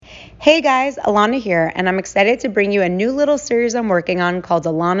Hey guys, Alana here, and I'm excited to bring you a new little series I'm working on called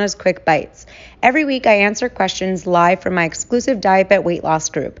Alana's Quick Bites. Every week I answer questions live from my exclusive Diet Bet weight loss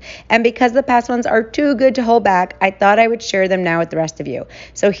group, and because the past ones are too good to hold back, I thought I would share them now with the rest of you.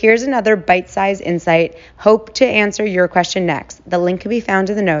 So here's another bite-sized insight. Hope to answer your question next. The link can be found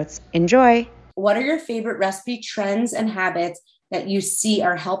in the notes. Enjoy! What are your favorite recipe trends and habits that you see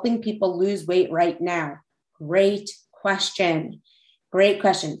are helping people lose weight right now? Great question. Great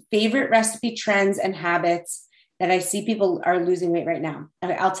question. Favorite recipe trends and habits that I see people are losing weight right now.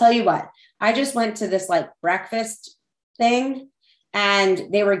 Okay, I'll tell you what. I just went to this breakfast thing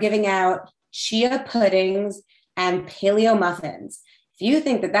and they were giving out chia puddings and paleo muffins. If you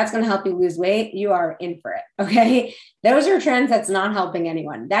think that that's going to help you lose weight, you are in for it. Okay. Those are trends that's not helping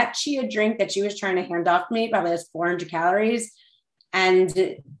anyone. That chia drink that she was trying to hand off to me probably has 400 calories and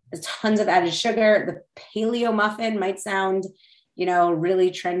tons of added sugar. The paleo muffin might sound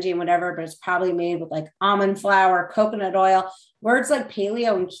really trendy and whatever, but it's probably made with almond flour, coconut oil. Words like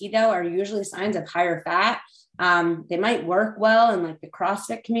paleo and keto are usually signs of higher fat. They might work well in the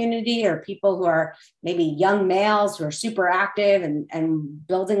CrossFit community or people who are maybe young males who are super active and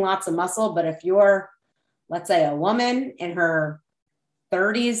building lots of muscle. But if you're, let's say, a woman in her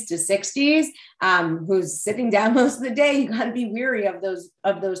 30s to 60s, who's sitting down most of the day, you got to be weary of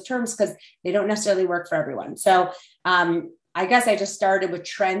those terms because they don't necessarily work for everyone. So, I guess I just started with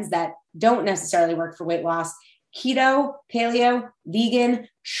trends that don't necessarily work for weight loss. Keto, paleo, vegan,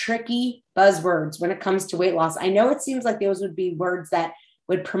 tricky buzzwords when it comes to weight loss. I know it seems like those would be words that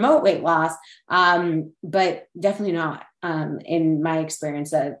would promote weight loss, but definitely not in my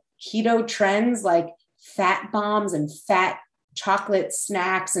experience. Keto trends like fat bombs and fat chocolate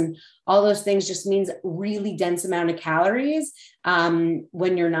snacks and all those things just means really dense amount of calories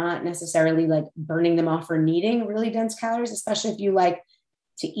when you're not necessarily burning them off or needing really dense calories, especially if you like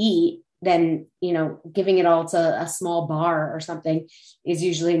to eat, then, giving it all to a small bar or something is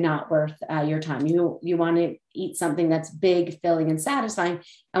usually not worth your time. You want to eat something that's big, filling, and satisfying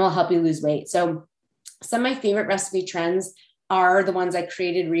and will help you lose weight. So some of my favorite recipe trends are the ones I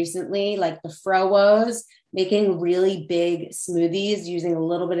created recently, like the Frowos, making really big smoothies using a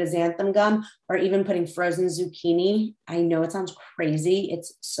little bit of xanthan gum or even putting frozen zucchini. I know it sounds crazy.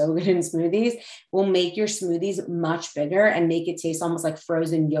 It's so good in smoothies. Will make your smoothies much bigger and make it taste almost like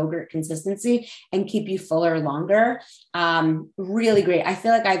frozen yogurt consistency and keep you fuller longer. Really great. I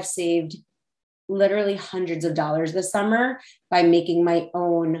feel like I've saved literally hundreds of dollars this summer by making my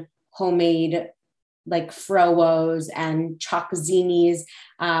own homemade Frowos and Chocozinis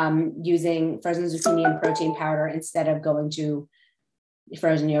using frozen zucchini and protein powder instead of going to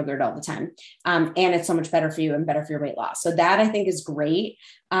frozen yogurt all the time. And it's so much better for you and better for your weight loss. So that I think is great.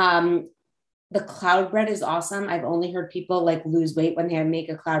 The cloud bread is awesome. I've only heard people lose weight when they make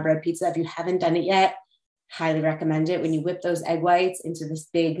a cloud bread pizza. If you haven't done it yet, highly recommend it. When you whip those egg whites into this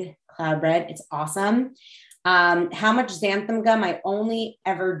big cloud bread, it's awesome. How much xanthan gum? I only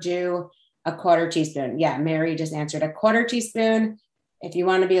ever do a quarter teaspoon. Yeah, Mary just answered a quarter teaspoon. If you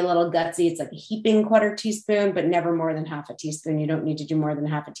want to be a little gutsy, it's like a heaping quarter teaspoon, but never more than half a teaspoon. You don't need to do more than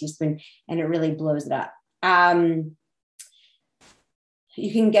half a teaspoon, and it really blows it up.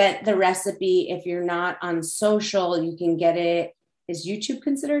 You can get the recipe if you're not on social. You can get it. Is YouTube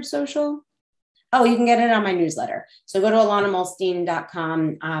considered social? Oh, you can get it on my newsletter. So go to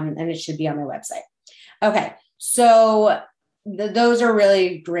alanamolstein.com and it should be on my website. Okay, so those are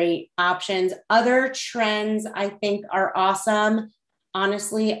really great options. Other trends I think are awesome.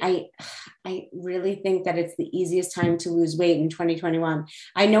 Honestly, I really think that it's the easiest time to lose weight in 2021.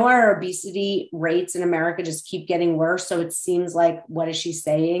 I know our obesity rates in America just keep getting worse. So it seems like, what is she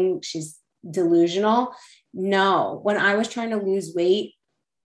saying? She's delusional. No, when I was trying to lose weight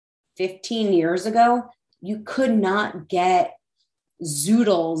 15 years ago, you could not get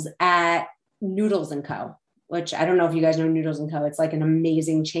zoodles at Noodles & Co., which I don't know if you guys know Noodles & Co. It's an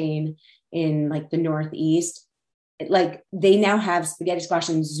amazing chain in the Northeast. They now have spaghetti squash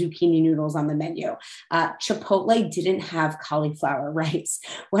and zucchini noodles on the menu. Chipotle didn't have cauliflower rice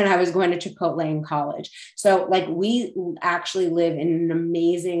when I was going to Chipotle in college. So we actually live in an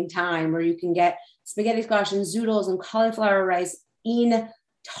amazing time where you can get spaghetti squash and zoodles and cauliflower rice in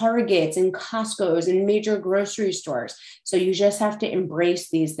Targets and Costco's and major grocery stores. So you just have to embrace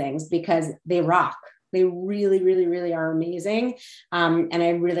these things because they rock. They really, really, really are amazing. And I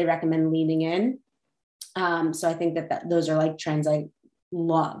really recommend leaning in. So I think that those are trends I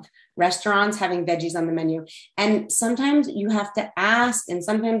love. Restaurants having veggies on the menu. And sometimes you have to ask and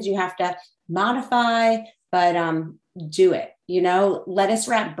sometimes you have to modify, but do it. Lettuce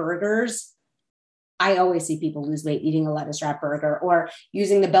wrap burgers I always see people lose weight eating a lettuce wrap burger or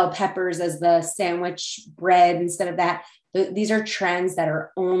using the bell peppers as the sandwich bread instead of that. These are trends that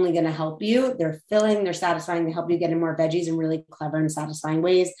are only going to help you. They're filling, they're satisfying, they help you get in more veggies in really clever and satisfying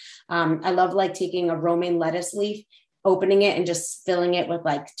ways. I love like taking a romaine lettuce leaf, opening it and just filling it with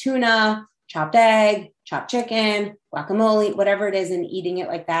like tuna, chopped egg, chopped chicken, guacamole, whatever it is, and eating it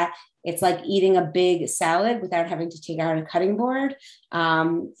like that. It's like eating a big salad without having to take out a cutting board.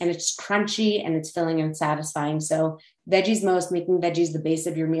 And it's crunchy and it's filling and satisfying. So veggies most, making veggies the base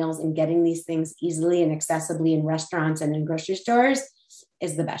of your meals and getting these things easily and accessibly in restaurants and in grocery stores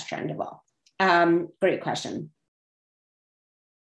is the best trend of all. Great question.